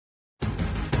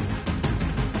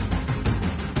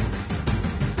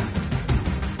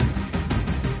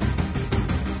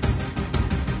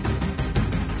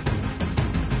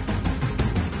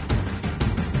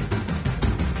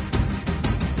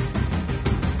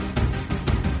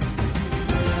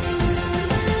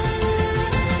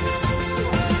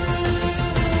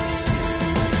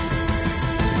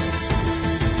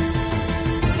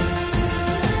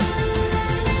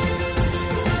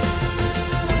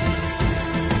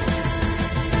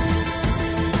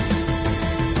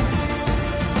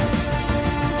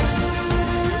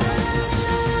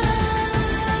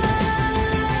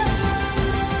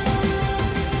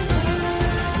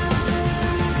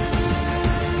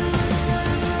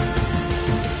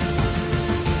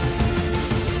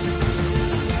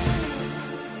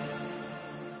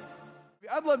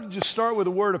love to just start with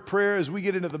a word of prayer as we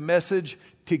get into the message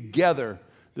together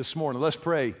this morning. Let's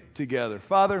pray together.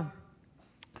 Father,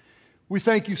 we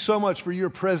thank you so much for your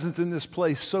presence in this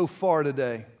place so far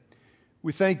today.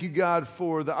 We thank you, God,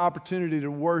 for the opportunity to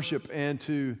worship and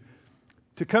to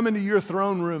come into your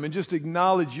throne room and just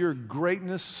acknowledge your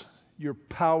greatness, your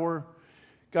power,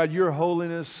 God, your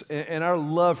holiness, and our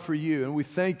love for you. And we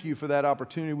thank you for that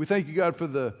opportunity. We thank you, God, for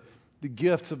the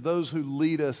gifts of those who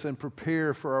lead us and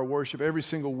prepare for our worship every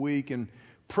single week and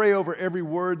pray over every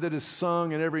word that is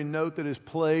sung and every note that is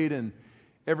played and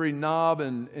every knob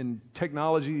and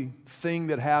technology thing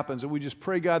that happens. And we just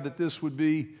pray, God, that this would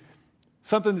be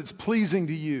something that's pleasing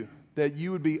to you, that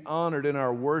you would be honored in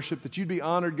our worship, that you'd be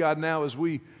honored, God, now as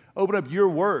we open up your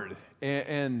word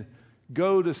and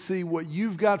go to see what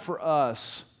you've got for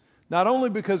us, not only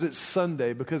because it's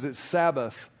Sunday, because it's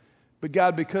Sabbath, but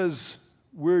God, because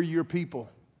we're your people.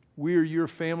 We're your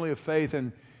family of faith,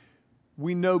 and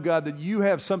we know, God, that you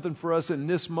have something for us in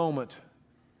this moment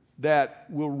that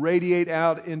will radiate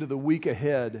out into the week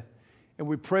ahead. And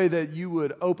we pray that you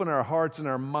would open our hearts and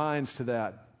our minds to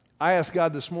that. I ask,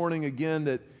 God, this morning again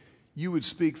that you would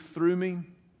speak through me,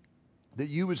 that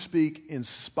you would speak in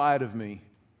spite of me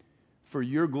for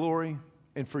your glory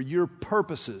and for your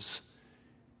purposes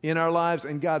in our lives,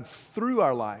 and God, through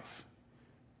our life,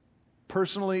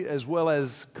 personally as well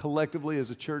as collectively as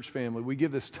a church family. We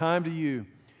give this time to you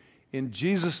in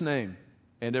Jesus' name.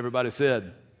 And everybody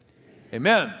said,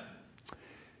 Amen.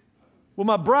 Well,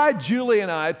 my bride Julie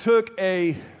and I took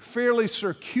a fairly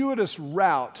circuitous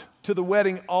route to the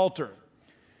wedding altar.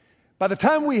 By the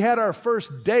time we had our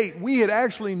first date, we had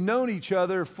actually known each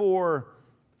other for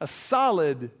a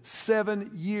solid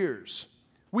 7 years.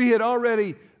 We had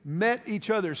already met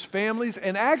each other's families,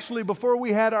 and actually before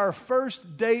we had our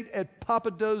first date at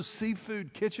Papa Do's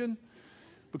Seafood Kitchen,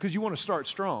 because you want to start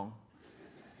strong,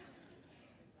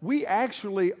 we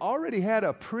actually already had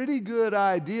a pretty good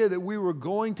idea that we were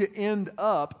going to end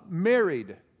up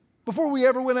married before we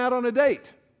ever went out on a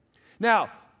date.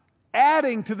 Now,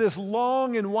 adding to this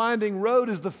long and winding road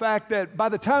is the fact that by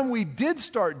the time we did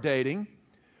start dating,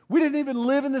 we didn't even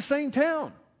live in the same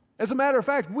town. As a matter of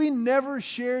fact, we never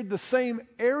shared the same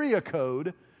area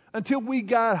code until we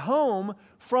got home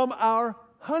from our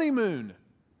honeymoon.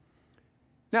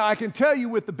 Now, I can tell you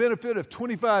with the benefit of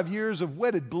 25 years of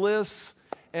wedded bliss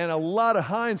and a lot of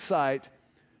hindsight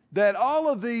that all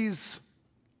of these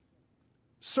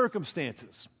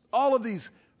circumstances, all of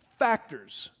these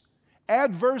factors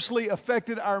adversely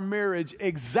affected our marriage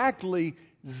exactly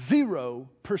 0%.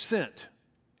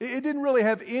 It didn't really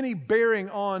have any bearing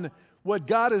on what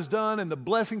God has done and the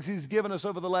blessings He's given us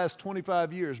over the last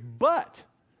 25 years. But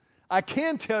I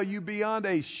can tell you beyond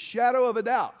a shadow of a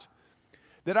doubt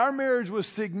that our marriage was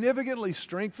significantly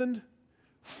strengthened,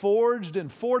 forged,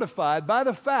 and fortified by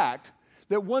the fact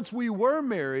that once we were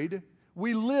married,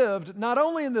 we lived not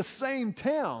only in the same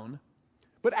town,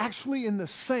 but actually in the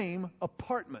same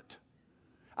apartment.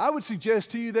 I would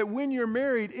suggest to you that when you're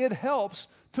married, it helps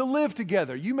to live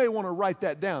together. You may want to write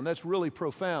that down. That's really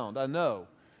profound, I know.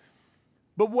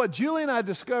 But what Julie and I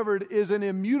discovered is an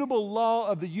immutable law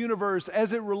of the universe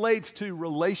as it relates to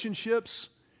relationships,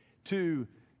 to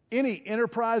any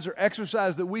enterprise or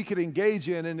exercise that we could engage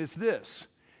in, and it's this: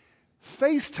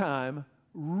 FaceTime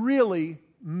really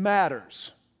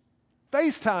matters.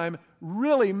 FaceTime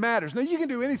really matters. Now, you can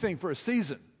do anything for a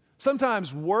season.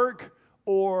 Sometimes work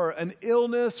or an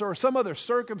illness or some other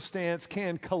circumstance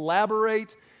can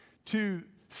collaborate to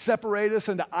separate us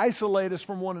and to isolate us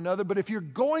from one another. But if you're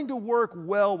going to work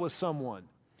well with someone,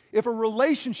 if a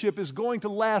relationship is going to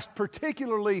last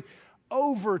particularly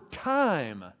over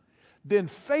time, then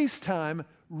FaceTime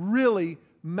really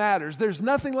matters. There's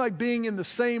nothing like being in the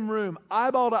same room,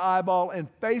 eyeball to eyeball and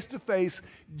face to face,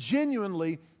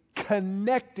 genuinely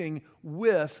connecting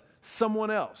with someone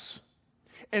else.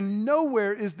 And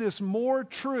nowhere is this more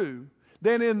true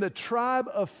than in the tribe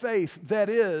of faith that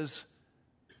is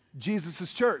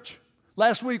Jesus' church.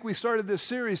 Last week we started this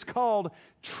series called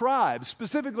Tribes,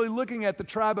 specifically looking at the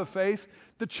tribe of faith,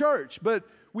 the church. But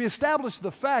we established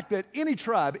the fact that any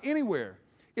tribe, anywhere,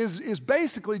 is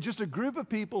basically just a group of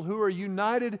people who are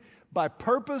united by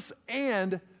purpose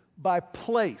and by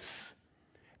place.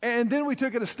 And then we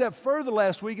took it a step further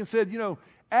last week and said,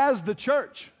 as the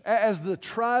church, as the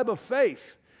tribe of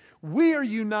faith, we are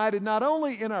united not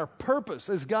only in our purpose,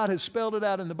 as God has spelled it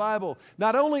out in the Bible,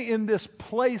 not only in this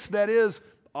place that is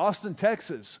Austin,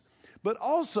 Texas, but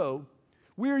also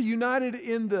we are united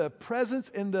in the presence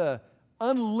and the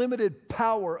unlimited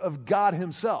power of God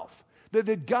Himself.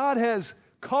 That God has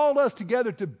called us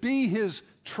together to be His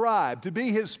tribe, to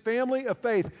be His family of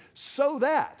faith, so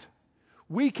that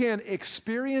we can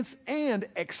experience and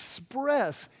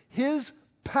express His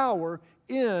power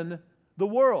in the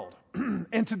world.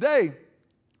 And today,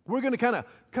 we're going to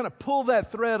kind of pull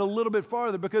that thread a little bit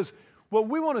farther, because what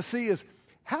we want to see is,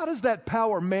 how does that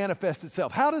power manifest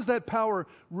itself? How does that power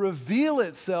reveal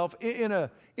itself in a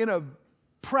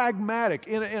pragmatic,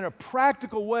 in a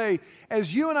practical way,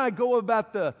 as you and I go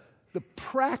about the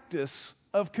practice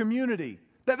of community?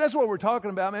 That's what we're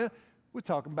talking about, man. We're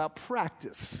talking about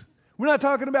practice. We're not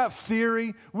talking about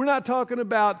theory. We're not talking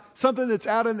about something that's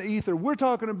out in the ether. We're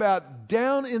talking about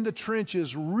down in the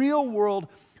trenches, real world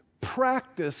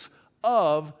practice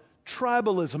of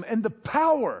tribalism and the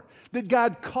power that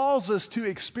God calls us to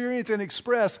experience and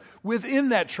express within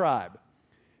that tribe.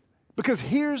 Because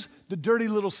here's the dirty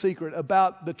little secret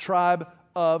about the tribe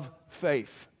of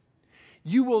faith.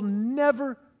 You will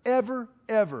never, ever,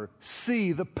 ever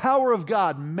see the power of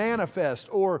God manifest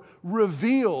or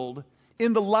revealed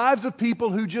in the lives of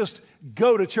people who just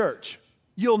go to church.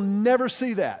 You'll never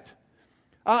see that.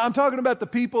 I'm talking about the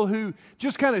people who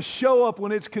just kind of show up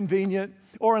when it's convenient,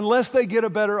 or unless they get a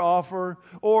better offer,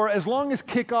 or as long as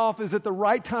kickoff is at the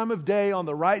right time of day on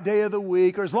the right day of the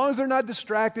week, or as long as they're not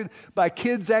distracted by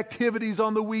kids' activities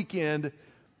on the weekend.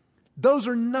 Those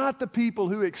are not the people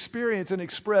who experience and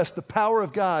express the power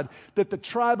of God that the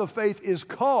tribe of faith is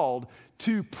called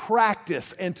to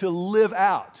practice and to live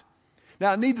out.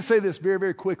 Now, I need to say this very,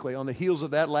 very quickly on the heels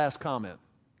of that last comment.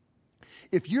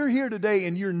 If you're here today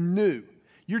and you're new,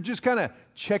 you're just kind of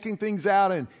checking things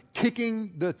out and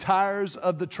kicking the tires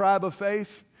of the tribe of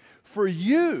faith, for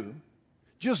you,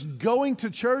 just going to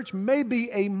church may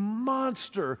be a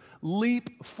monster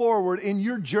leap forward in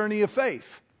your journey of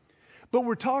faith. But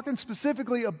we're talking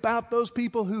specifically about those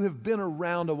people who have been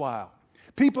around a while.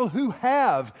 People who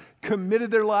have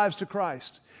committed their lives to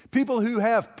Christ. People who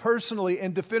have personally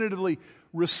and definitively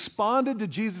responded to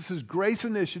Jesus' grace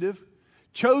initiative,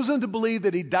 chosen to believe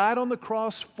that He died on the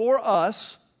cross for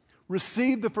us,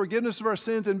 received the forgiveness of our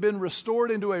sins, and been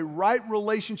restored into a right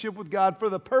relationship with God for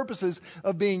the purposes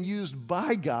of being used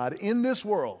by God in this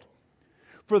world.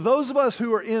 For those of us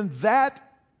who are in that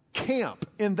camp,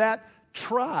 in that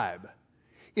tribe,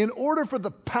 in order for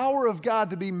the power of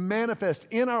God to be manifest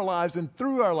in our lives and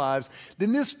through our lives,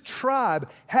 then this tribe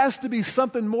has to be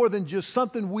something more than just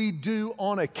something we do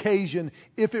on occasion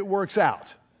if it works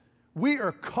out. We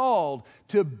are called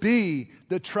to be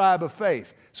the tribe of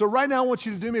faith. So right now I want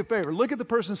you to do me a favor. Look at the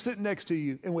person sitting next to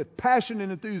you, and with passion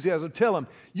and enthusiasm, tell them,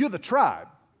 you're the tribe.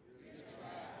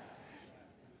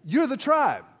 You're the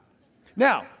tribe.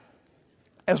 Now,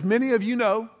 as many of you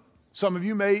know, some of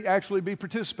you may actually be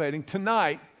participating,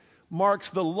 tonight marks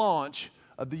the launch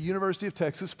of the University of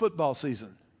Texas football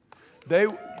season.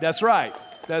 That's right.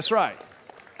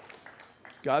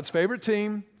 God's favorite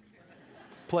team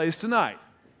plays tonight.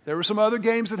 There were some other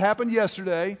games that happened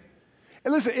yesterday.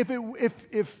 And listen,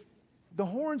 if the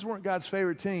Horns weren't God's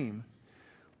favorite team,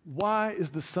 why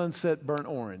is the sunset burnt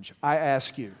orange? I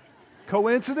ask you.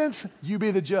 Coincidence? You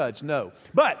be the judge. No.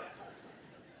 But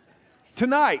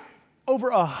tonight, over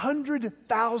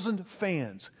 100,000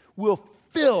 fans will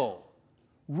fill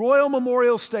Royal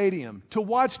Memorial Stadium to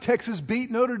watch Texas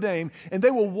beat Notre Dame, and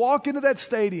they will walk into that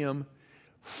stadium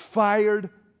fired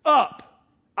up.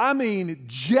 I mean,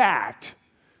 jacked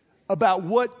about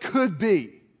what could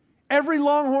be. Every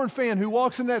Longhorn fan who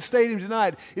walks in that stadium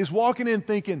tonight is walking in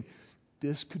thinking,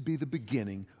 this could be the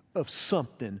beginning of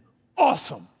something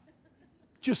awesome.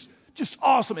 Just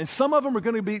awesome. And some of them are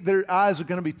going to be, their eyes are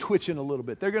going to be twitching a little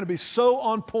bit. They're going to be so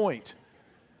on point.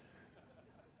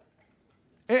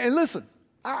 And listen,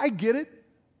 I get it.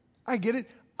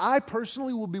 I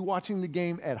personally will be watching the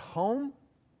game at home,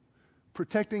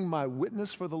 protecting my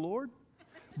witness for the Lord.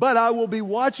 But I will be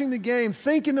watching the game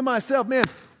thinking to myself, man,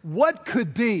 what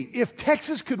could be if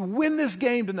Texas could win this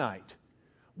game tonight?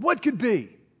 What could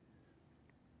be?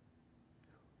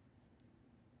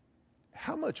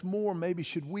 How much more maybe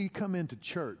should we come into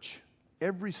church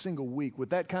every single week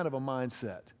with that kind of a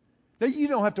mindset? Now, you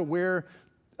don't have to wear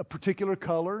a particular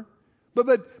color,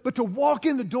 but to walk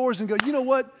in the doors and go, you know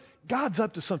what? God's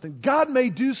up to something. God may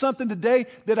do something today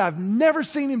that I've never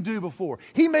seen Him do before.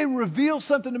 He may reveal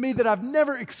something to me that I've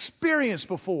never experienced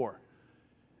before.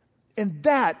 And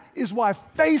that is why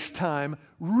FaceTime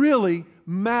really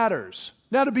matters.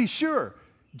 Now, to be sure,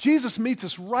 Jesus meets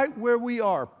us right where we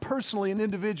are, personally and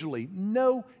individually,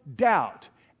 no doubt.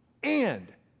 And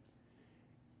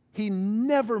He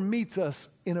never meets us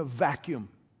in a vacuum.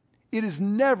 It is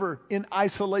never in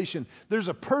isolation. There's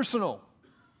a personal,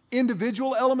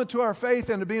 individual element to our faith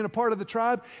and to being a part of the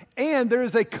tribe, and there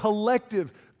is a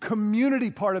collective,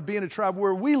 community part of being a tribe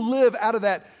where we live out of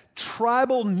that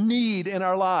tribal need in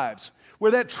our lives,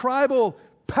 where that tribal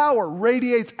power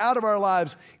radiates out of our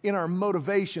lives in our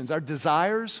motivations, our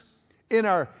desires, in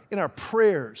our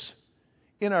prayers,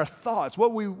 in our thoughts,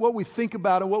 what we think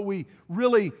about and what we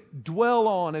really dwell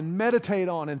on and meditate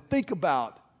on and think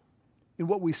about, in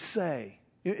what we say,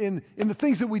 in the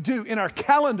things that we do, in our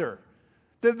calendar,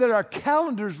 that our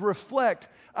calendars reflect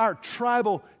our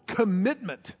tribal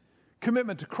commitment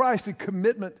to Christ and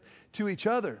commitment to each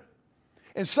other.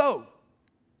 And so,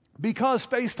 because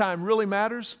FaceTime really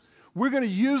matters, we're going to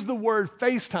use the word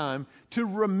FaceTime to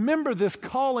remember this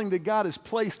calling that God has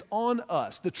placed on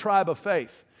us, the tribe of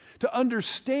faith, to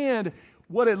understand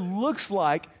what it looks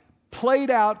like played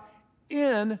out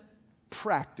in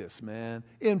practice, man.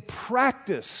 In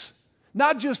practice.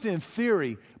 Not just in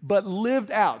theory, but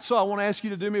lived out. So I want to ask you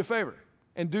to do me a favor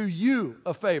and do you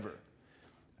a favor.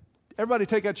 Everybody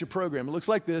take out your program. It looks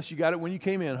like this. You got it when you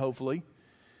came in, hopefully.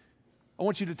 I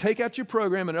want you to take out your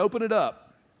program and open it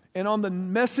up. And on the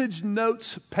message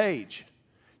notes page,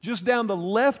 just down the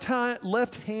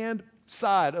left-hand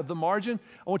side of the margin,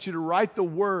 I want you to write the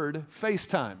word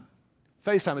FaceTime.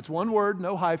 FaceTime. It's one word,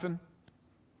 no hyphen.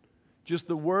 Just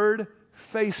the word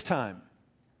FaceTime.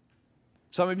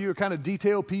 Some of you are kind of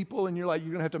detail people and you're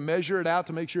going to have to measure it out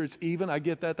to make sure it's even. I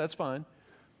get that. That's fine.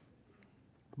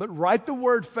 But write the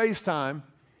word FaceTime,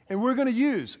 and we're going to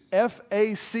use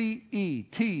FACETIME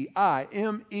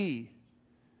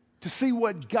to see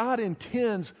what God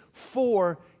intends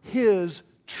for His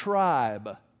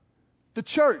tribe, the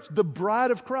church, the bride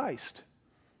of Christ.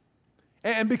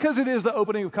 And because it is the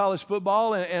opening of college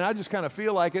football, and I just kind of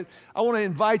feel like it, I want to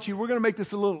invite you. We're going to make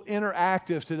this a little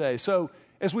interactive today. So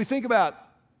as we think about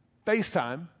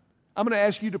FaceTime, I'm going to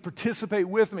ask you to participate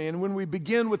with me. And when we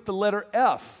begin with the letter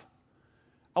F,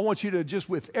 I want you to just,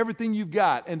 with everything you've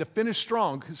got, and to finish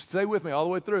strong, stay with me all the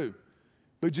way through,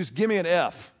 but just give me an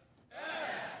F.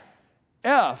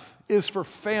 F is for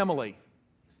family.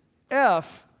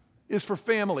 F is for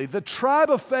family. The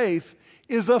tribe of faith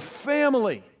is a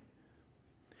family.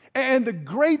 And the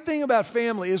great thing about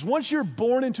family is once you're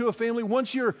born into a family,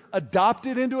 once you're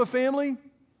adopted into a family,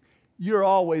 you're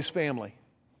always family.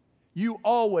 You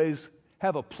always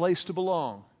have a place to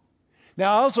belong.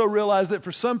 Now, I also realize that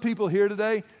for some people here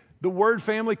today, the word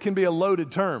family can be a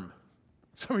loaded term.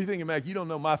 Some of you thinking, Mac, you don't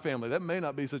know my family. That may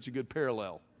not be such a good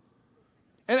parallel.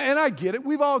 And I get it.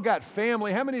 We've all got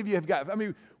family. How many of you have got, how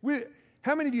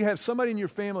many of you have somebody in your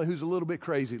family who's a little bit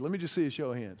crazy? Let me just see a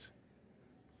show of hands.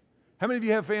 How many of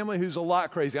you have family who's a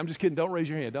lot crazy? I'm just kidding. Don't raise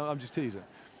your hand. I'm just teasing.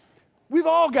 We've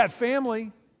all got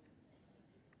family.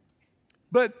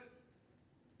 But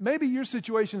maybe your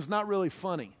situation's not really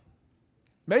funny.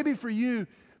 Maybe for you,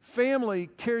 family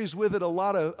carries with it a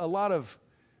lot of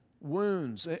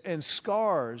wounds and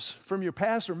scars from your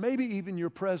past, or maybe even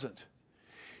your present.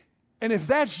 And if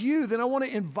that's you, then I want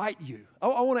to invite you.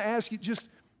 I want to ask you, just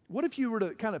what if you were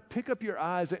to kind of pick up your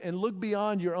eyes and look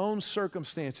beyond your own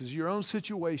circumstances, your own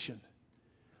situation?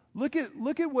 Look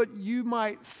at what you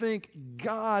might think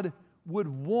God would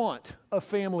want a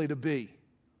family to be.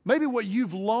 Maybe what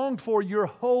you've longed for your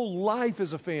whole life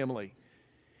as a family.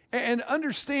 And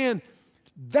understand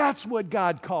that's what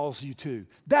God calls you to.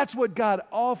 That's what God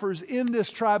offers in this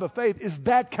tribe of faith, is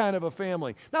that kind of a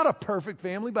family. Not a perfect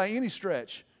family by any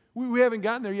stretch. We haven't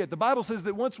gotten there yet. The Bible says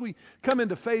that once we come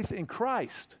into faith in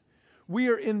Christ, we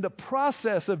are in the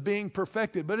process of being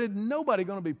perfected. But ain't nobody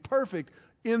going to be perfect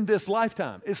in this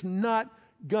lifetime. It's not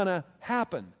going to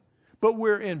happen. But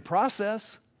we're in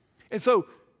process. And so,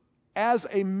 as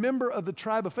a member of the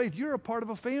tribe of faith, you're a part of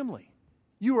a family.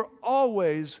 You are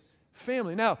always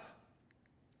family. Now,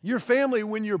 your family,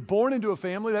 when you're born into a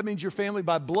family, that means you're family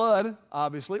by blood,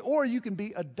 obviously, or you can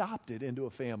be adopted into a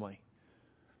family.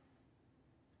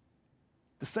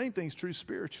 The same thing's true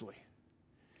spiritually.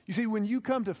 You see, when you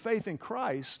come to faith in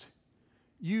Christ,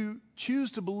 you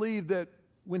choose to believe that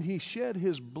when He shed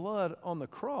His blood on the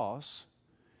cross,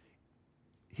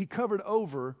 He covered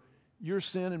over your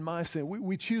sin and my sin.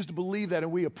 We choose to believe that,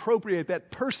 and we appropriate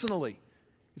that personally.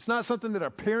 It's not something that our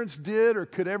parents did or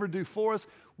could ever do for us.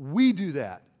 We do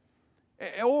that.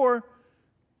 Or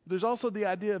there's also the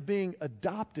idea of being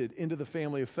adopted into the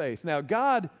family of faith. Now,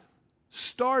 God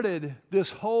started this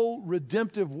whole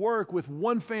redemptive work with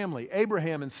one family,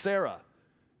 Abraham and Sarah.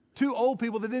 Two old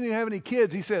people that didn't even have any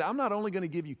kids. He said, I'm not only going to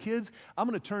give you kids, I'm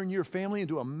going to turn your family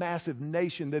into a massive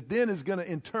nation that then is going to,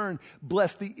 in turn,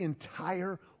 bless the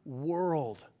entire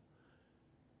world.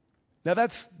 Now,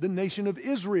 that's the nation of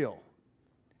Israel.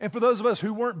 And for those of us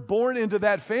who weren't born into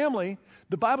that family,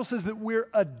 the Bible says that we're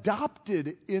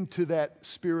adopted into that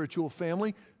spiritual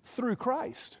family through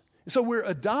Christ. So we're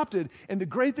adopted. And the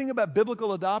great thing about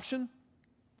biblical adoption,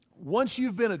 once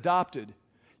you've been adopted,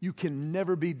 you can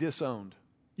never be disowned.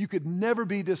 You could never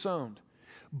be disowned.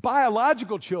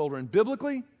 Biological children,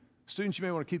 biblically, students, you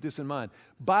may want to keep this in mind.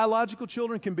 Biological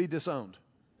children can be disowned.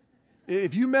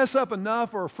 If you mess up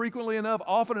enough or frequently enough,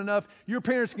 often enough, your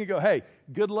parents can go, hey,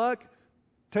 good luck,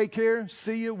 take care,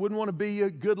 see you, wouldn't want to be you,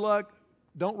 good luck,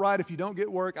 don't write if you don't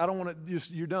get work, I don't want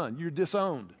to, you're done, you're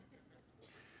disowned.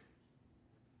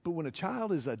 But when a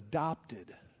child is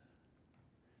adopted,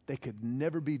 they could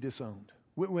never be disowned.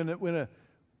 When a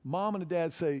mom and a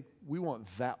dad say, we want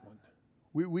that one,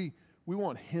 we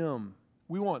want him,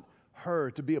 we want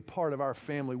her to be a part of our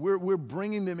family. We're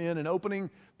bringing them in and opening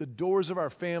the doors of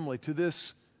our family to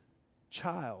this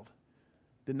child.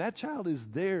 Then that child is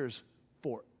theirs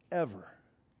forever.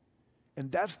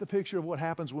 And that's the picture of what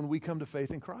happens when we come to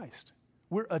faith in Christ.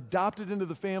 We're adopted into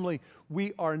the family.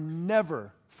 We are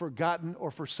never forgotten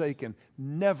or forsaken,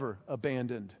 never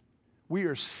abandoned. We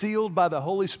are sealed by the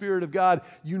Holy Spirit of God.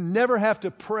 You never have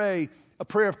to pray a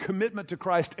prayer of commitment to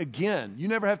Christ again. You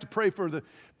never have to pray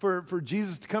for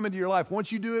Jesus to come into your life.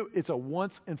 Once you do it, it's a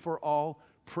once and for all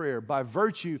prayer by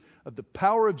virtue of the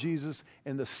power of Jesus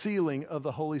and the sealing of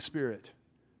the Holy Spirit.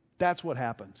 That's what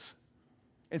happens.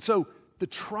 And so the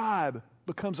tribe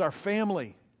becomes our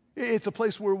family. It's a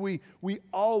place where we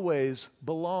always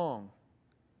belong.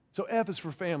 So F is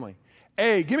for family.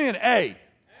 A, give me an A.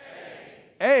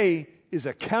 A is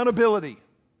accountability.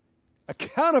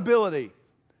 Accountability.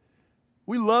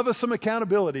 We love us some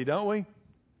accountability, don't we?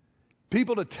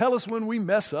 People to tell us when we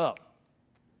mess up.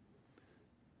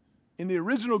 In the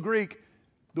original Greek,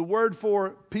 the word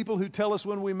for people who tell us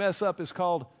when we mess up is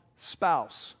called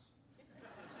spouse.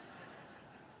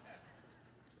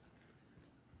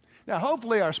 Now,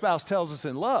 hopefully our spouse tells us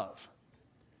in love.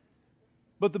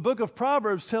 But the book of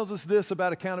Proverbs tells us this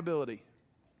about accountability.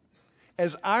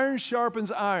 As iron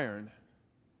sharpens iron,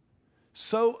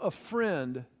 so a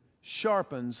friend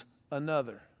sharpens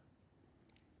another.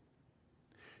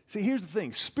 See, here's the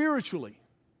thing. Spiritually,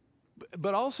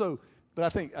 but I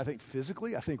think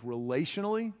physically, I think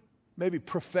relationally, maybe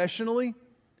professionally,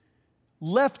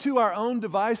 left to our own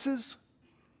devices,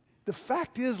 the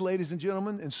fact is, ladies and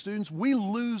gentlemen and students, we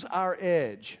lose our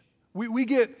edge. We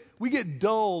get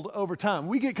dulled over time.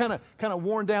 We get kind of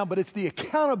worn down, but it's the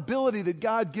accountability that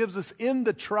God gives us in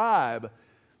the tribe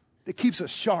that keeps us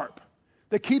sharp,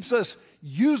 that keeps us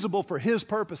usable for His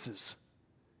purposes.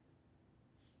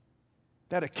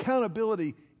 That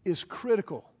accountability is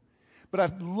critical. But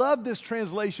I love this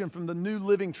translation from the New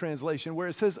Living Translation where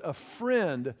it says, a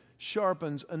friend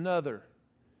sharpens another.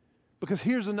 Because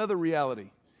here's another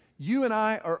reality. You and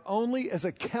I are only as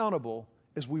accountable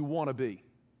as we want to be.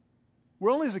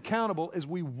 We're only as accountable as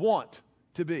we want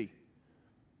to be.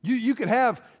 You could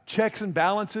have checks and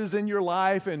balances in your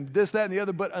life and this, that, and the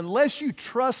other, but unless you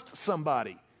trust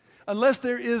somebody, unless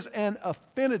there is an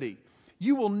affinity,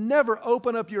 you will never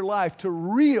open up your life to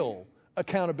real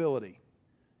accountability.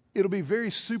 It'll be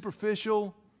very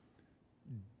superficial,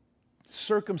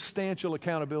 circumstantial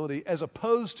accountability as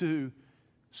opposed to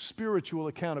spiritual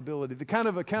accountability. The kind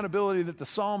of accountability that the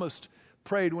psalmist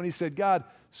prayed when he said, God,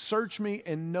 search me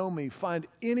and know me. Find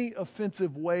any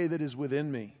offensive way that is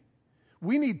within me.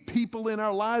 We need people in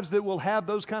our lives that will have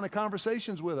those kind of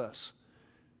conversations with us.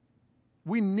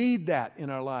 We need that in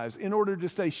our lives in order to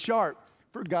stay sharp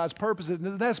for God's purposes.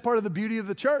 And that's part of the beauty of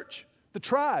the church, the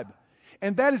tribe.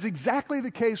 And that is exactly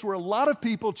the case where a lot of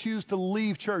people choose to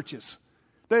leave churches.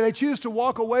 They choose to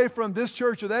walk away from this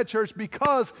church or that church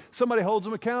because somebody holds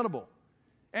them accountable.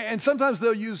 And sometimes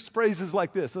they'll use phrases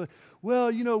like this.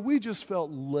 Well, we just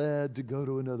felt led to go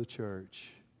to another church.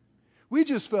 We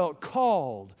just felt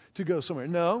called to go somewhere.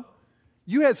 No,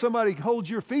 you had somebody hold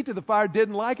your feet to the fire,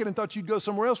 didn't like it, and thought you'd go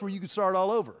somewhere else where you could start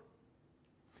all over.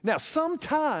 Now,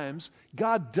 sometimes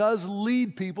God does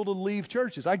lead people to leave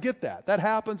churches. I get that. That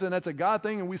happens, and that's a God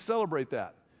thing, and we celebrate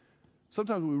that.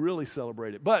 Sometimes we really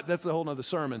celebrate it, but that's a whole other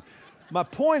sermon. My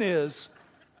point is,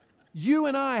 you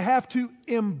and I have to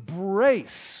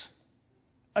embrace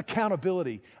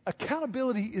accountability.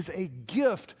 Accountability is a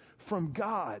gift from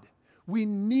God. We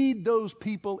need those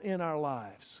people in our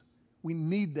lives. We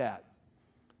need that.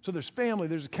 So there's family,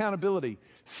 there's accountability.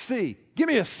 C. Give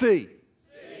me a C.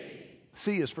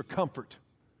 C is for comfort.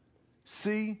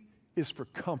 C is for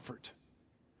comfort.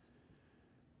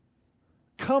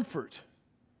 Comfort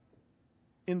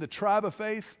in the tribe of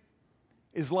faith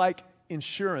is like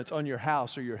insurance on your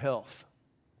house or your health.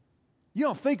 You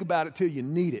don't think about it till you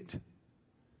need it.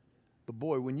 But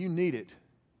boy, when you need it,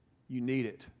 you need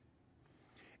it.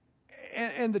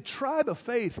 And the tribe of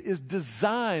faith is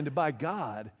designed by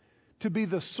God to be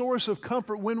the source of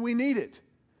comfort when we need it.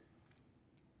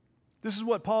 This is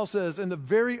what Paul says in the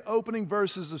very opening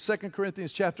verses of 2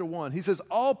 Corinthians chapter 1. He says,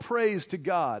 all praise to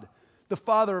God, the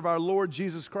Father of our Lord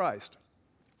Jesus Christ.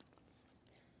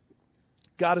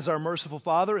 God is our merciful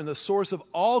Father and the source of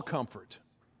all comfort.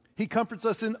 He comforts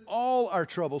us in all our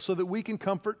trouble so that we can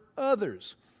comfort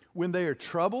others. When they are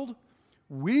troubled,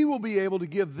 we will be able to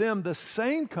give them the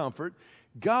same comfort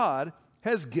God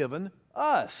has given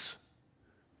us.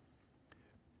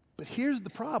 But here's the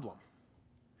problem.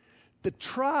 The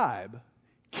tribe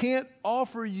can't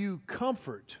offer you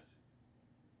comfort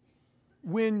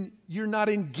when you're not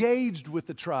engaged with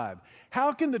the tribe.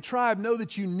 How can the tribe know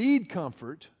that you need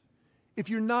comfort if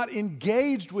you're not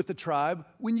engaged with the tribe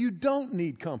when you don't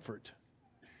need comfort?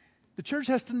 The church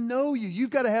has to know you. You've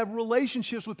got to have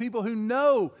relationships with people who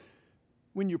know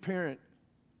when your parent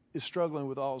is struggling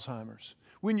with Alzheimer's,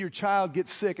 when your child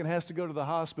gets sick and has to go to the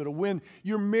hospital, when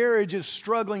your marriage is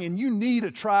struggling and you need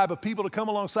a tribe of people to come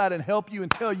alongside and help you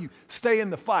and tell you, stay in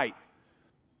the fight.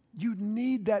 You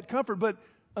need that comfort. But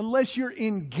unless you're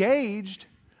engaged,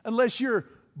 unless you're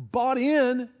bought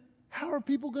in, how are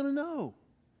people going to know?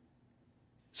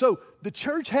 So the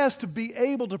church has to be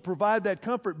able to provide that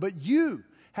comfort, but you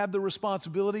have the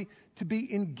responsibility to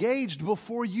be engaged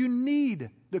before you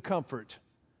need the comfort.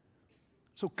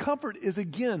 So comfort is,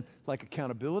 again, like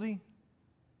accountability,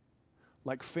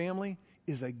 like family,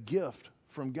 is a gift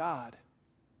from God.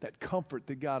 That comfort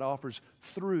that God offers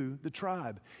through the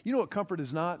tribe. You know what comfort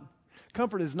is not?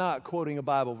 Comfort is not quoting a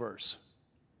Bible verse.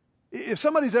 If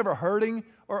somebody's ever hurting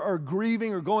or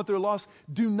grieving or going through a loss,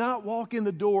 do not walk in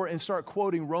the door and start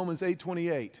quoting Romans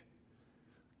 8:28.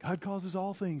 God causes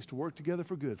all things to work together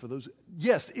for good for those.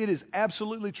 Yes, it is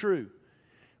absolutely true.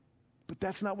 But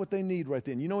that's not what they need right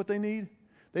then. You know what they need?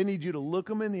 They need you to look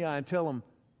them in the eye and tell them,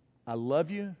 I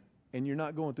love you, and you're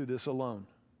not going through this alone.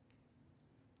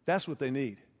 That's what they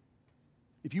need.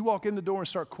 If you walk in the door and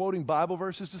start quoting Bible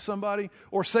verses to somebody,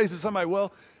 or say to somebody,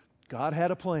 well, God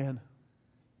had a plan.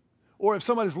 Or if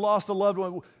somebody's lost a loved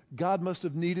one, God must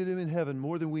have needed him in heaven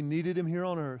more than we needed him here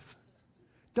on earth.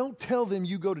 Don't tell them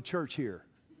you go to church here.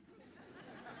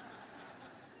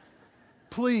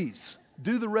 Please,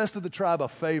 do the rest of the tribe a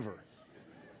favor.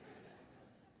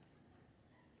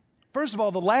 First of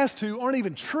all, the last two aren't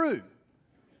even true.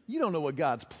 You don't know what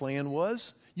God's plan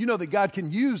was. You know that God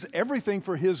can use everything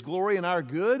for his glory and our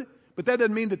good, but that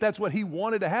doesn't mean that that's what he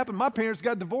wanted to happen. My parents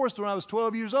got divorced when I was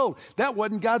 12 years old. That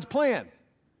wasn't God's plan.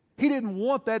 He didn't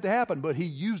want that to happen, but he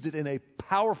used it in a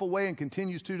powerful way and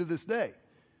continues to this day.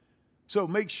 So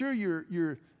make sure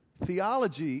your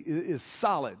theology is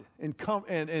solid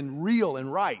and real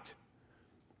and right,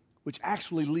 which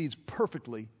actually leads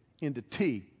perfectly into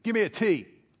T. Give me a T.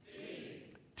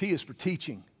 T is for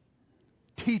teaching.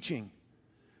 Teaching.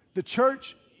 The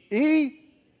church, E.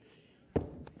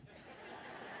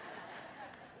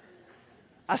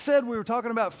 I said we were talking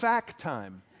about fact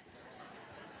time.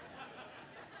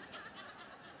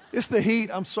 It's the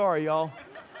heat. I'm sorry, y'all.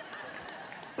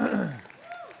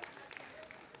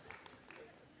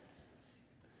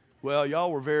 Well,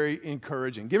 y'all were very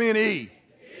encouraging. Give me an E.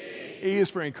 E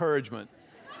is for encouragement.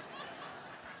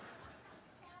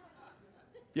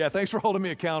 Yeah, thanks for holding me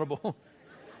accountable.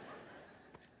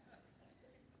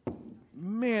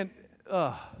 Man,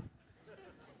 that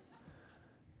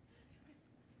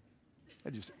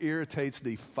just irritates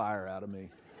the fire out of me.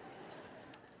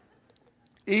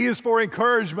 E is for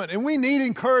encouragement, and we need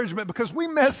encouragement because we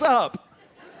mess up.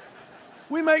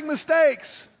 We make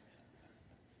mistakes.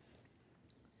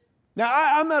 Now,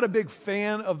 I'm not a big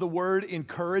fan of the word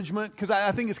encouragement because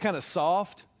I think it's kind of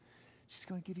soft. She's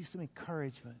going to give you some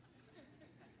encouragement.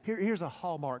 Here's a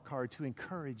Hallmark card to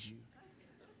encourage you.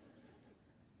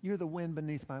 You're the wind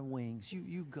beneath my wings.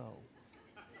 You go.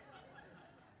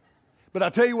 But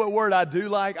I'll tell you what word I do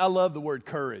like. I love the word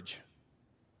courage.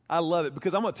 I love it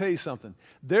because I'm going to tell you something.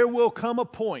 There will come a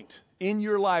point in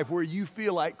your life where you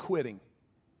feel like quitting.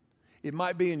 It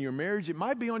might be in your marriage. It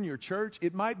might be on your church.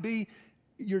 It might be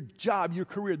your job, your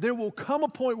career. There will come a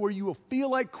point where you will feel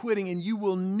like quitting and you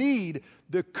will need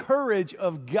the courage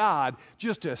of God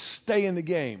just to stay in the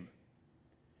game.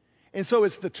 And so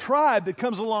it's the tribe that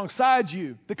comes alongside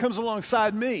you, that comes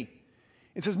alongside me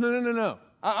and says, no.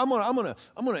 I'm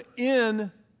gonna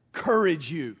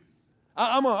encourage you.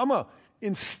 I'm gonna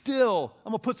instill,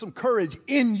 I'm gonna put some courage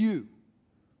in you.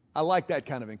 I like that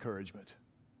kind of encouragement.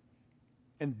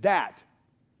 And that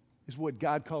is what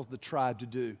God calls the tribe to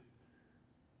do.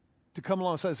 To come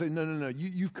alongside and say, no,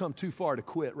 you've come too far to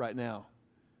quit right now.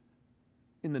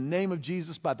 In the name of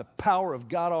Jesus, by the power of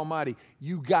God Almighty,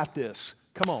 you got this.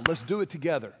 Come on, let's do it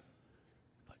together.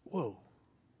 Like, whoa,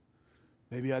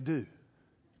 maybe I do.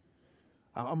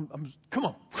 Come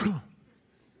on.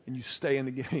 and you stay in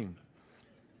the game.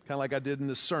 Kind of like I did in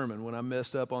this sermon when I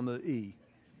messed up on the E.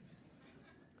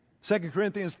 2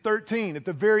 Corinthians 13, at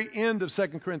the very end of 2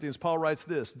 Corinthians, Paul writes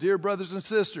this: Dear brothers and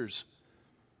sisters,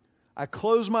 I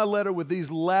close my letter with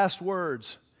these last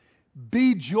words.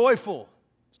 Be joyful.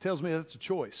 It tells me that's a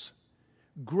choice.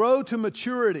 Grow to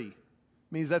maturity.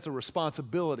 Means that's a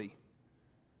responsibility.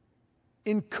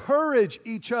 Encourage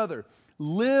each other.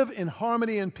 Live in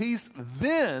harmony and peace.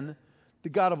 Then the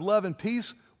God of love and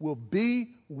peace will be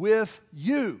with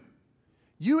you.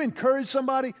 You encourage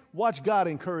somebody, watch God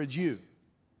encourage you.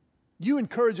 You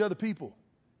encourage other people.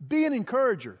 Be an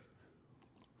encourager.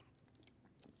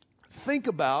 Think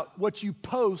about what you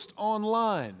post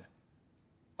online.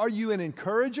 Are you an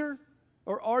encourager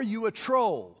or are you a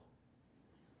troll?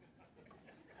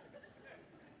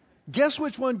 Guess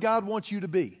which one God wants you to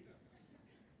be.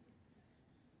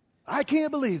 I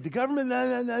can't believe the government,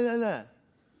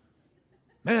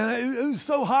 Man, it was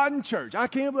so hot in church. I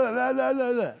can't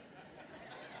believe,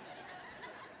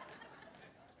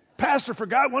 Pastor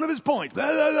forgot one of his points.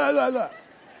 Not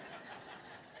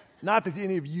that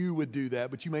any of you would do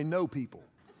that, but you may know people.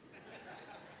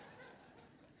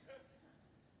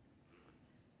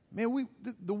 Man,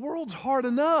 the world's hard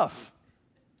enough.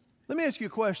 Let me ask you a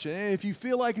question. And if you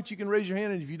feel like it, you can raise your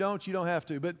hand, and if you don't have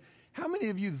to. But how many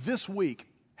of you this week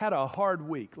had a hard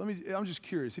week? I'm just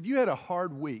curious. If you had a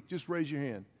hard week, just raise your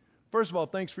hand. First of all,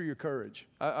 thanks for your courage.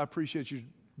 I appreciate you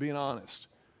being honest.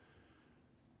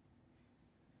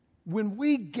 When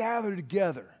we gather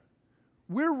together,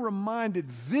 we're reminded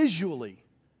visually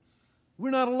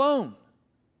we're not alone.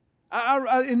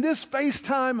 In this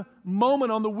FaceTime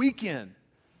moment on the weekend,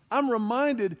 I'm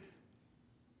reminded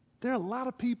there are a lot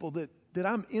of people that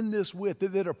I'm in this with,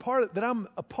 that I'm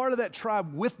a part of that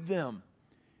tribe with them.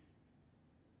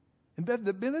 And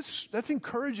that's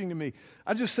encouraging to me.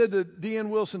 I just said to Deanne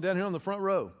Wilson down here on the front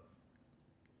row,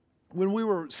 when we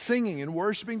were singing and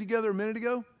worshiping together a minute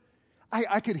ago,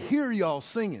 I could hear y'all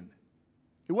singing.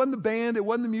 It wasn't the band, it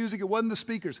wasn't the music, it wasn't the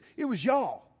speakers. It was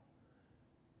y'all.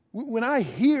 When I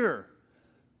hear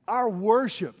our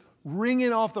worship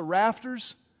ringing off the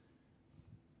rafters,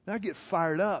 I get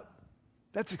fired up.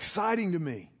 That's exciting to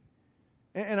me.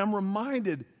 And I'm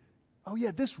reminded, oh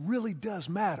yeah, this really does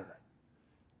matter.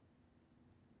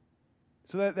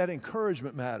 So that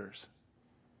encouragement matters.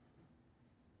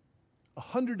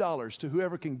 $100 to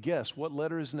whoever can guess what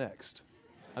letter is next.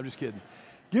 I'm just kidding.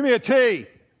 Give me a T. T.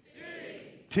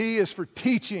 T is for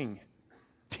teaching.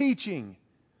 Teaching.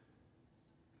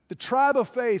 The tribe of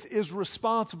faith is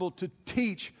responsible to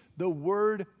teach the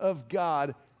Word of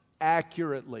God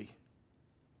accurately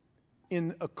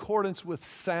in accordance with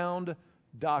sound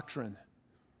doctrine.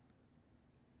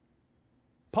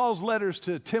 Paul's letters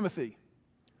to Timothy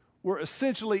were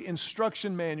essentially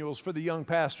instruction manuals for the young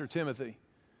pastor Timothy.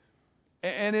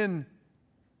 And in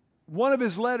one of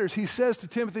his letters, he says to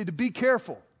Timothy to be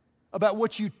careful about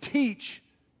what you teach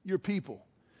your people.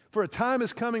 For a time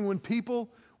is coming when people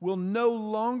will no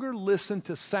longer listen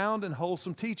to sound and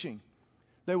wholesome teaching.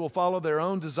 They will follow their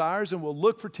own desires and will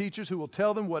look for teachers who will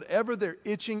tell them whatever their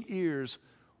itching ears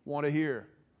want to hear.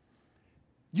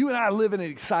 You and I live in an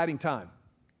exciting time.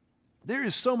 There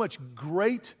is so much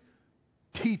great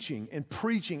teaching and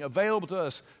preaching available to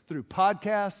us through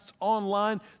podcasts,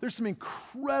 online. There's some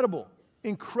incredible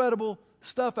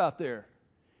stuff out there.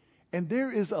 And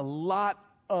there is a lot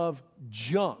of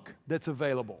junk that's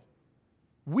available.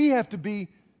 We have to be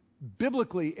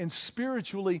biblically and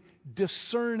spiritually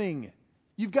discerning.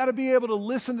 You've got to be able to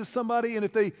listen to somebody, and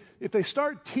if they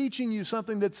start teaching you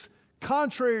something that's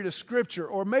contrary to Scripture,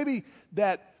 or maybe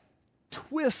that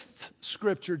twists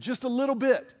Scripture just a little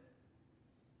bit,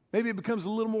 maybe it becomes a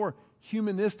little more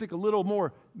humanistic, a little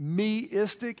more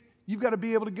me-istic, you've got to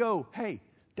be able to go, hey,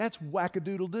 that's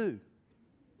wackadoodle-doo.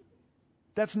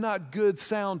 That's not good,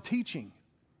 sound teaching.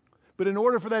 But in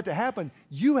order for that to happen,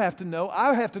 I have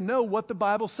to know what the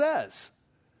Bible says.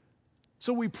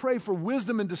 So we pray for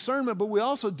wisdom and discernment, but we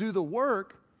also do the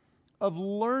work of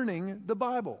learning the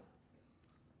Bible.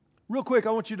 Real quick,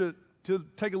 I want you to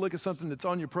take a look at something that's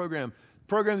on your program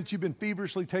that you've been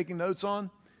feverishly taking notes on.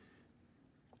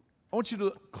 I want you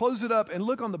to close it up and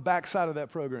look on the back side of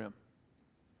that program.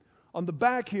 On the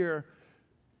back here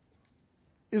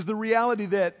is the reality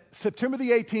that September the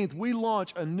 18th, we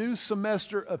launch a new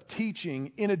semester of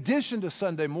teaching in addition to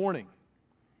Sunday morning.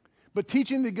 But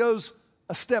teaching that goes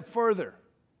a step further.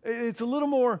 It's a little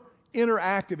more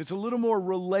interactive. It's a little more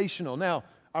relational. Now,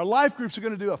 our life groups are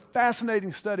going to do a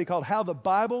fascinating study called How the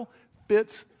Bible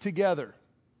Fits Together.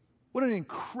 What an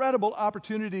incredible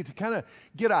opportunity to kind of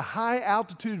get a high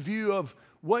altitude view of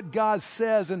what God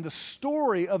says and the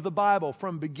story of the Bible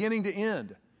from beginning to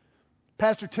end.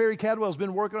 Pastor Terry Cadwell has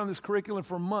been working on this curriculum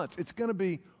for months. It's going to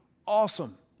be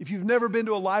awesome. If you've never been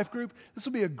to a life group, this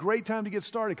will be a great time to get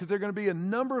started because there are going to be a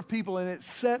number of people and it's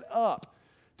set up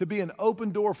to be an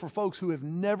open door for folks who have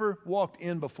never walked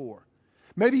in before.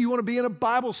 Maybe you want to be in a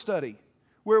Bible study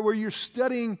where you're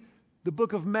studying the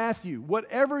book of Matthew.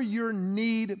 Whatever your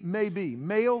need may be,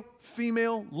 male,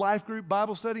 female, life group,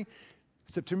 Bible study,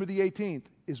 September the 18th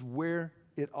is where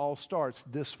it all starts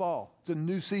this fall. It's a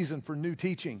new season for new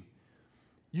teaching.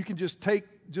 You can just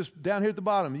down here at the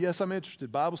bottom, yes, I'm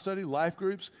interested, Bible study, life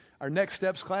groups, our Next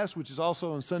Steps class, which is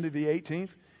also on Sunday the 18th.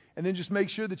 And then just make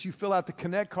sure that you fill out the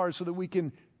Connect card so that we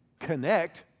can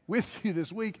connect with you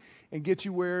this week and get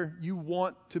you where you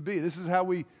want to be. This is how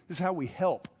we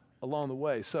help along the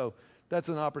way. So that's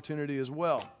an opportunity as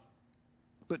well.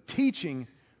 But teaching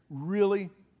really,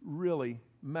 really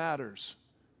matters.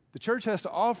 The church has to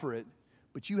offer it,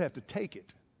 but you have to take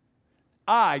it.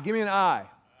 Give me an I.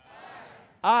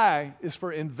 I is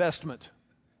for investment.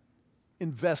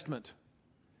 Investment.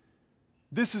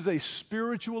 This is a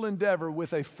spiritual endeavor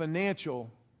with a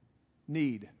financial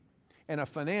need and a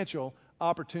financial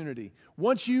opportunity.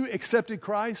 Once you accepted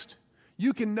Christ,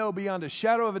 you can know beyond a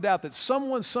shadow of a doubt that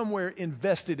someone somewhere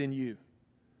invested in you.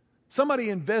 Somebody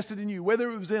invested in you, whether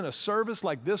it was in a service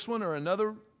like this one or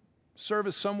another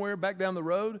service somewhere back down the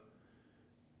road.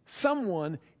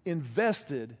 Someone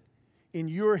invested in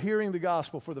your hearing the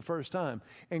gospel for the first time.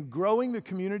 And growing the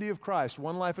community of Christ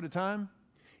one life at a time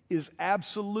is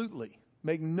absolutely,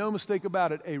 make no mistake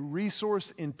about it, a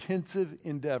resource-intensive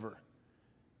endeavor.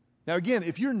 Now again,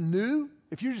 if you're new,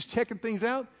 if you're just checking things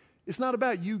out, it's not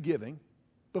about you giving,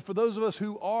 but for those of us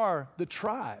who are the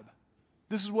tribe,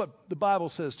 this is what the Bible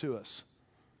says to us.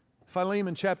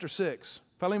 Philemon chapter 6.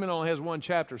 Philemon only has one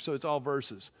chapter, so it's all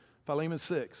verses. Philemon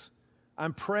 6.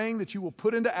 I'm praying that you will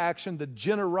put into action the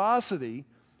generosity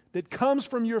that comes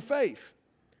from your faith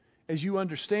as you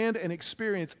understand and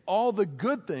experience all the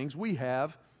good things we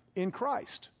have in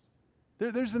Christ.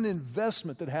 There's an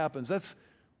investment that happens. That's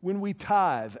when we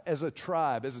tithe as a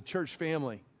tribe, as a church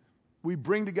family. We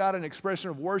bring to God an expression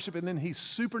of worship, and then He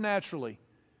supernaturally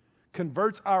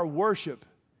converts our worship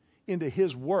into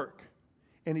His work,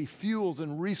 and He fuels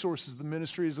and resources the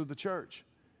ministries of the church.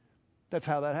 That's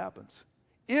how that happens.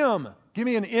 M. Give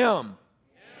me an M.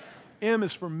 M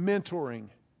is for mentoring.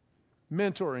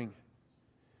 Mentoring.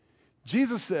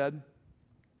 Jesus said,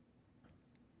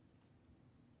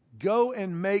 go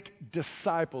and make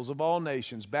disciples of all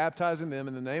nations, baptizing them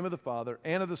in the name of the Father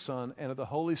and of the Son and of the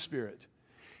Holy Spirit,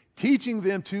 teaching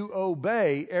them to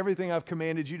obey everything I've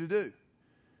commanded you to do.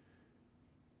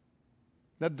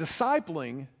 Now,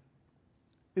 discipling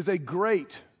is a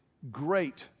great,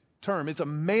 great term. It's a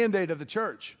mandate of the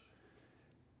church.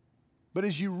 But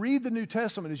as you read the New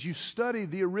Testament, as you study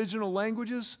the original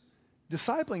languages,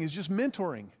 discipling is just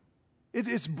mentoring.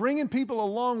 It's bringing people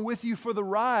along with you for the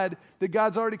ride that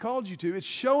God's already called you to. It's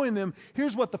showing them,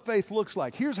 here's what the faith looks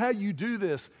like. Here's how you do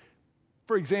this,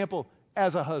 for example,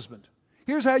 as a husband.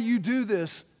 Here's how you do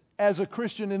this as a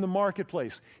Christian in the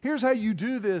marketplace. Here's how you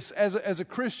do this as a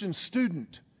Christian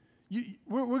student.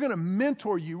 We're going to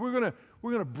mentor you. We're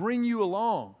going to bring you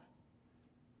along.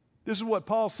 This is what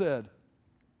Paul said.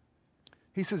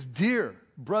 He says, dear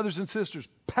brothers and sisters,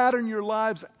 pattern your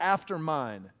lives after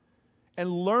mine and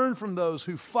learn from those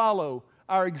who follow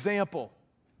our example.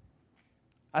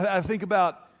 I think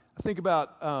about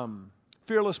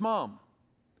Fearless Mom.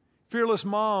 Fearless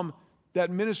Mom, that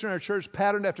minister in our church,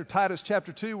 patterned after Titus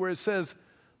chapter 2, where it says,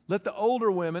 let the older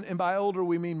women, and by older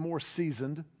we mean more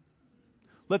seasoned,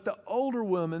 let the older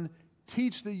women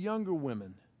teach the younger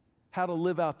women how to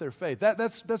live out their faith.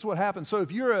 That's what happens. So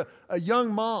if you're a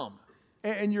young mom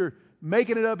and you're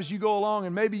making it up as you go along,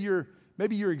 and maybe you're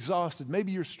exhausted,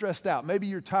 maybe you're stressed out, maybe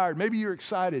you're tired, maybe you're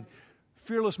excited,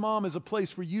 Fearless Mom is a place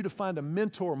for you to find a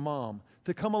mentor mom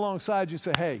to come alongside you and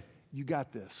say, hey, you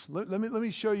got this. Let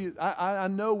me show you. I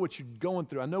know what you're going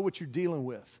through. I know what you're dealing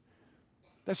with.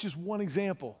 That's just one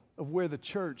example of where the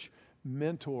church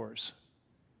mentors.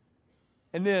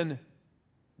 And then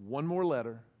one more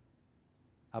letter,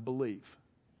 I believe.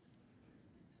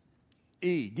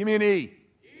 E. Give me an E.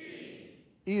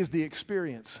 E is the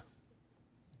experience.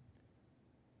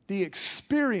 The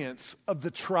experience of the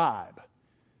tribe.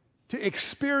 To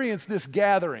experience this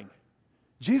gathering.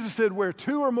 Jesus said, where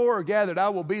two or more are gathered, I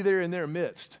will be there in their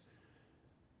midst.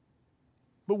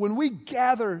 But when we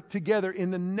gather together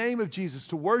in the name of Jesus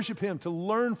to worship Him, to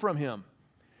learn from Him,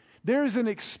 there is an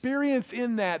experience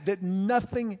in that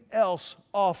nothing else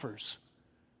offers.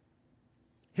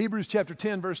 Hebrews chapter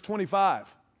 10, verse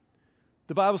 25.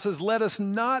 The Bible says, let us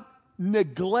not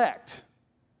neglect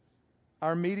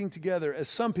our meeting together as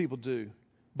some people do,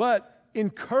 but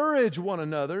encourage one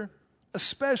another,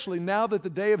 especially now that the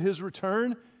day of His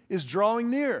return is drawing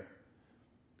near.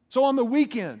 So on the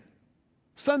weekend,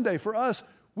 Sunday for us,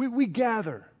 we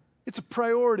gather. It's a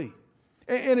priority.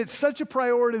 And it's such a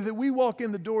priority that we walk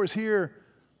in the doors here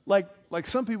like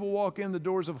some people walk in the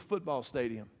doors of a football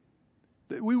stadium.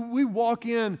 We walk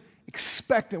in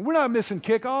expectant. We're not missing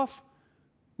kickoff.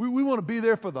 We want to be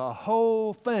there for the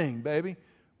whole thing, baby.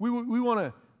 We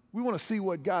want to see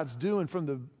what God's doing from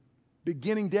the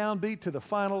beginning downbeat to the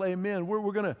final amen.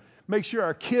 We're going to make sure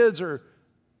our kids are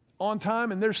on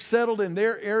time and they're settled in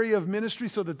their area of ministry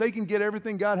so that they can get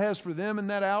everything God has for them in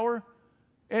that hour.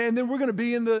 And then we're going to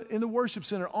be in the worship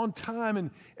center on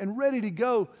time and ready to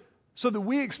go so that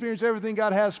we experience everything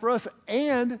God has for us,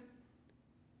 and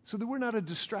so that we're not a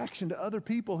distraction to other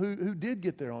people who did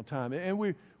get there on time. And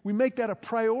we make that a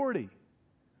priority.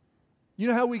 You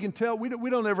know how we can tell? We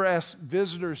don't ever ask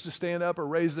visitors to stand up or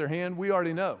raise their hand. We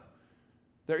already know.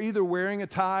 They're either wearing a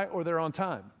tie or they're on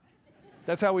time.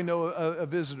 That's how we know a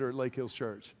visitor at Lake Hills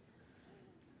Church.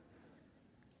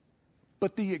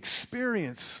 But the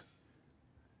experience,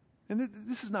 and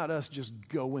this is not us just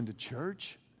going to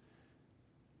church.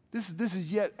 This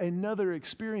is yet another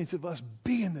experience of us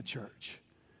being the church,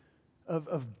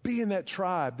 of being that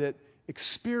tribe that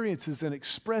experiences and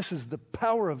expresses the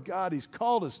power of God He's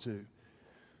called us to.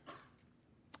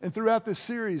 And throughout this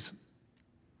series,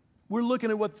 we're looking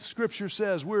at what the Scripture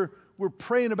says. We're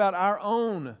praying about our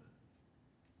own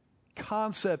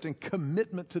concept and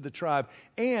commitment to the tribe.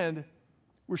 And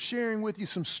we're sharing with you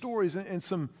some stories and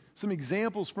some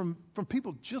examples from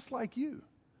people just like you,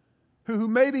 who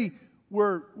maybe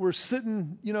were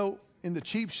sitting, in the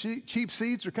cheap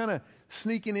seats, or kind of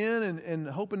sneaking in and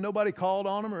hoping nobody called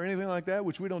on them or anything like that,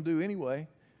 which we don't do anyway.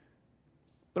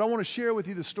 But I want to share with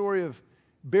you the story of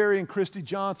Barry and Christy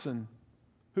Johnson,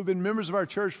 who've been members of our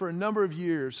church for a number of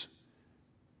years,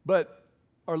 but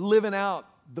are living out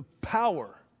the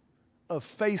power of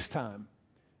FaceTime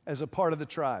as a part of the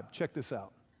tribe. Check this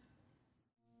out.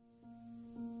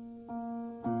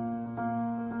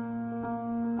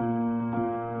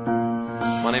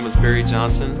 My name is Barry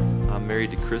Johnson. I'm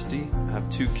married to Christy. I have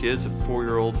 2 kids, a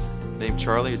 4-year-old named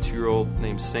Charlie, a 2-year-old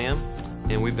named Sam,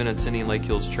 and we've been attending Lake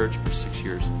Hills Church for 6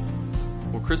 years.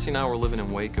 Well, Christy and I were living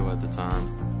in Waco at the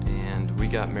time, and we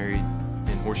got married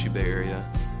in Horseshoe Bay area.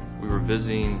 We were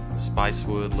visiting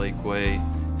Spicewood,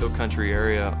 Lakeway, Hill Country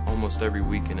area almost every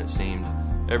weekend, it seemed.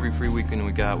 Every free weekend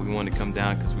we got, we wanted to come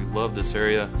down because we love this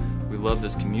area, we love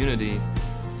this community.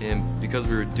 And because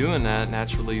we were doing that,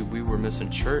 naturally, we were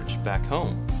missing church back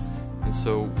home. And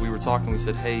so we were talking, we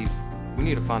said, hey, we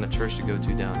need to find a church to go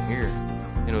to down here.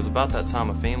 And it was about that time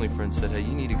a family friend said, hey,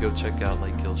 you need to go check out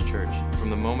Lake Hills Church.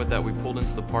 From the moment that we pulled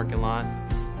into the parking lot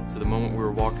to the moment we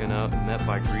were walking up and met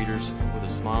by greeters with a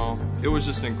smile, it was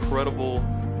just an incredible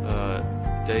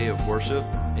day of worship.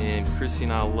 And Chrissy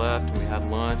and I left, and we had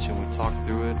lunch, and we talked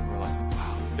through it. And we're like,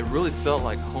 wow, it really felt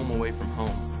like home away from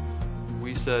home.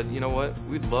 We said, you know what,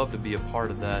 we'd love to be a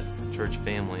part of that church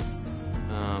family.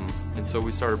 And so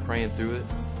we started praying through it.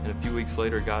 And a few weeks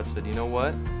later, God said, you know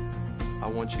what, I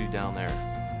want you down there.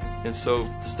 And so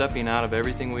stepping out of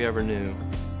everything we ever knew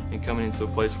and coming into a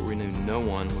place where we knew no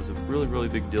one was a really, really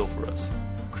big deal for us.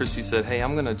 Christy said, hey,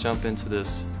 I'm going to jump into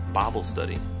this Bible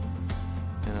study.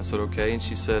 And I said, okay. And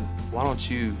she said, why don't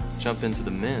you jump into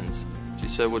the men's? She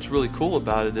said, what's really cool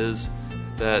about it is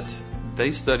that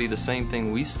they study the same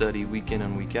thing we study week in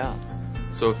and week out.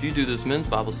 So if you do this men's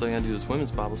Bible study, I do this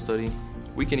women's Bible study,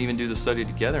 we can even do the study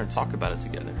together and talk about it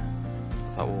together.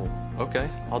 I thought, well, okay,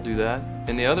 I'll do that.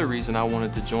 And the other reason I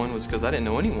wanted to join was because I didn't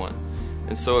know anyone.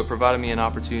 And so it provided me an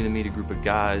opportunity to meet a group of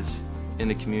guys in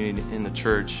the community, in the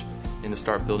church, and to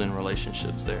start building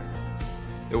relationships there.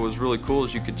 It was really cool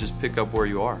as you could just pick up where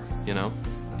you are,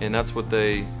 And that's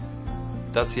the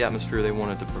atmosphere they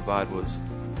wanted to provide was,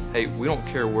 hey, we don't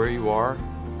care where you are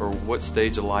or what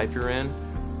stage of life you're in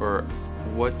or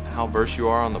how versed you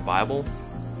are on the Bible.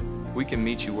 We can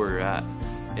meet you where you're at.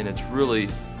 And it's really,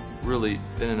 really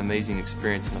been an amazing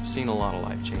experience, and I've seen a lot of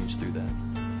life change through that.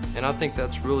 And I think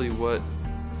that's really what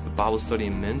the Bible study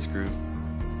and men's group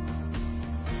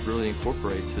really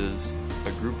incorporates, is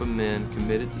a group of men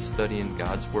committed to studying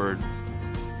God's Word,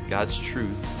 God's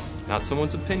truth, not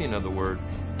someone's opinion of the Word,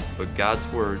 but God's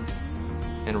Word,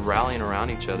 and rallying around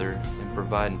each other and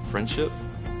providing friendship,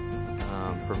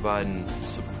 providing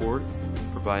support,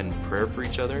 providing prayer for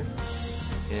each other,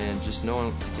 and just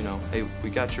knowing, hey, we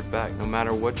got your back. No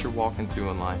matter what you're walking through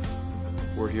in life,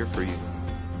 we're here for you.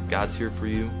 God's here for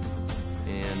you,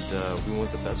 and we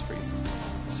want the best for you.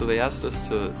 So they asked us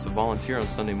to volunteer on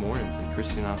Sunday mornings, and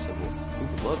Christy and I said, well, we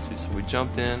would love to. So we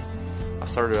jumped in, I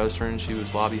started ushering. She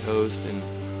was lobby host.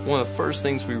 And one of the first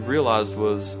things we realized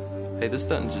was, hey, this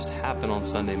doesn't just happen on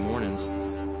Sunday mornings.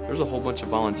 There's a whole bunch of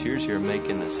volunteers here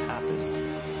making this happen.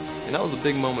 And that was a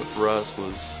big moment for us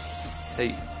was,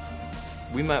 hey,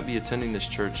 we might be attending this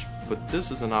church, but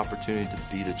this is an opportunity to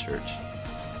be the church.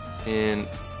 And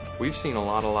we've seen a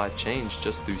lot of life change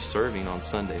just through serving on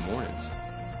Sunday mornings.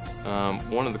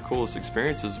 One of the coolest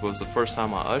experiences was the first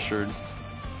time I ushered.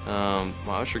 My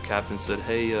usher captain said,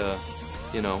 hey,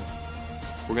 we're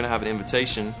going to have an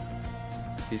invitation.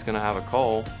 He's going to have a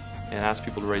call and ask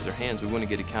people to raise their hands. We want to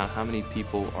get a count how many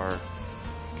people are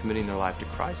committing their life to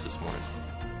Christ this morning.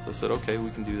 So I said, okay,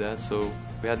 we can do that. So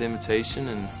we had the invitation,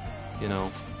 and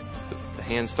the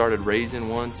hands started raising,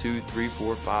 1, 2, 3,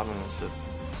 4, 5, and I said,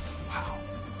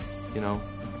 wow,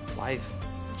 life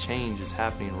change is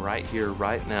happening right here,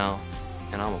 right now,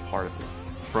 and I'm a part of it.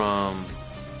 From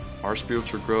our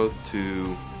spiritual growth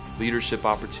to leadership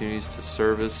opportunities to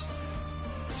service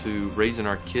to raising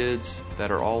our kids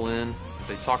that are all in.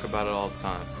 They talk about it all the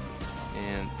time,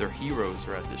 and their heroes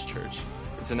are at this church.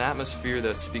 It's an atmosphere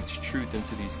that speaks truth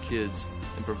into these kids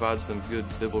and provides them good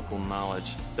biblical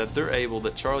knowledge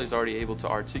that Charlie's already able to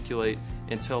articulate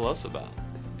and tell us about.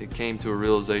 It came to a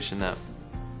realization that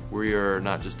we are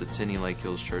not just attending Lake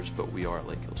Hills Church, but we are at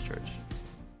Lake Hills Church.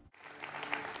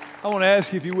 I want to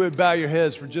ask you if you would bow your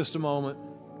heads for just a moment.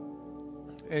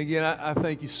 And again, I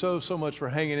thank you so much for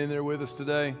hanging in there with us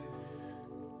today.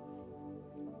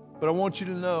 But I want you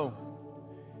to know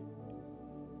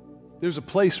there's a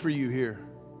place for you here.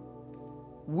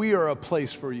 We are a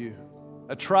place for you,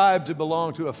 a tribe to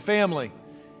belong to, a family.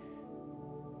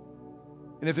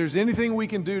 And if there's anything we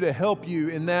can do to help you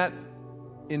in that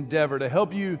endeavor, to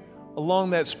help you along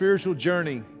that spiritual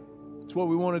journey, it's what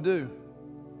we want to do.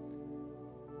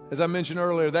 As I mentioned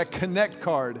earlier, that Connect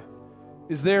card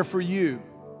is there for you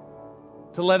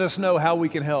to let us know how we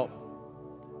can help.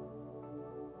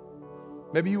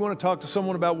 Maybe you want to talk to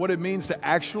someone about what it means to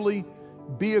actually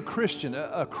be a Christian,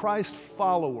 a Christ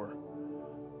follower.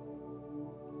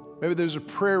 Maybe there's a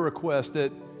prayer request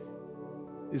that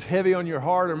is heavy on your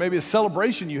heart, or maybe a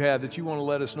celebration you have that you want to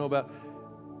let us know about.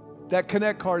 That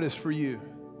Connect card is for you.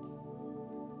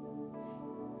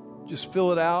 Just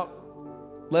fill it out.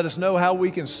 Let us know how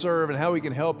we can serve and how we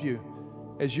can help you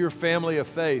as your family of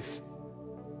faith,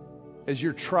 as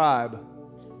your tribe.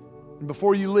 And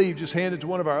before you leave, just hand it to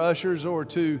one of our ushers or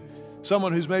to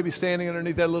someone who's maybe standing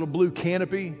underneath that little blue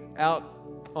canopy out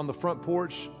on the front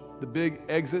porch, the big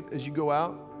exit as you go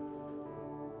out.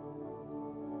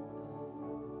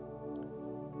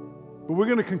 But we're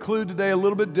going to conclude today a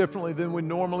little bit differently than we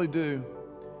normally do.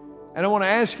 And I want to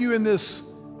ask you in this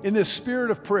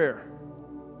spirit of prayer,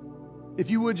 if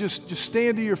you would just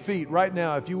stand to your feet right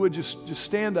now, if you would just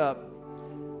stand up,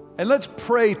 and let's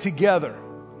pray together.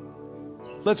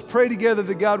 Let's pray together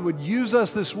that God would use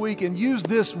us this week and use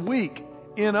this week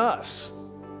in us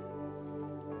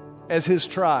as His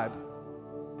tribe.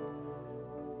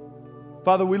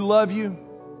 Father, we love you.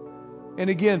 And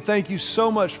again, thank you so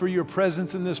much for your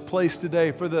presence in this place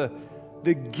today, for the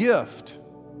gift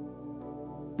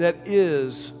that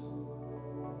is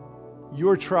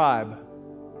your tribe,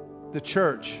 the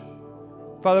church.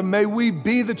 Father, may we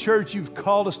be the church you've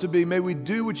called us to be. May we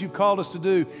do what you've called us to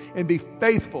do and be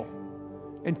faithful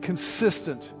and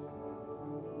consistent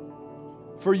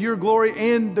for your glory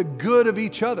and the good of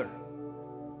each other.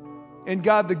 And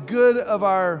God, the good of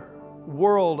our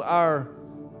world, our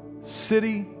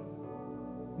city,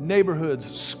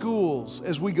 neighborhoods, schools,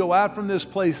 as we go out from this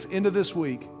place into this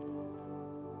week.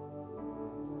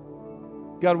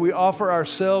 God, we offer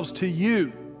ourselves to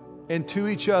you and to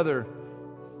each other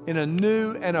in a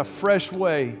new and a fresh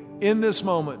way in this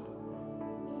moment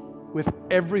with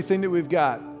everything that we've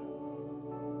got.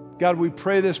 God, we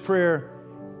pray this prayer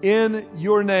in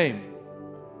your name.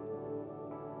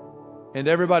 And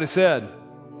everybody said,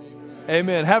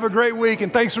 Amen. Have a great week,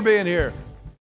 and thanks for being here.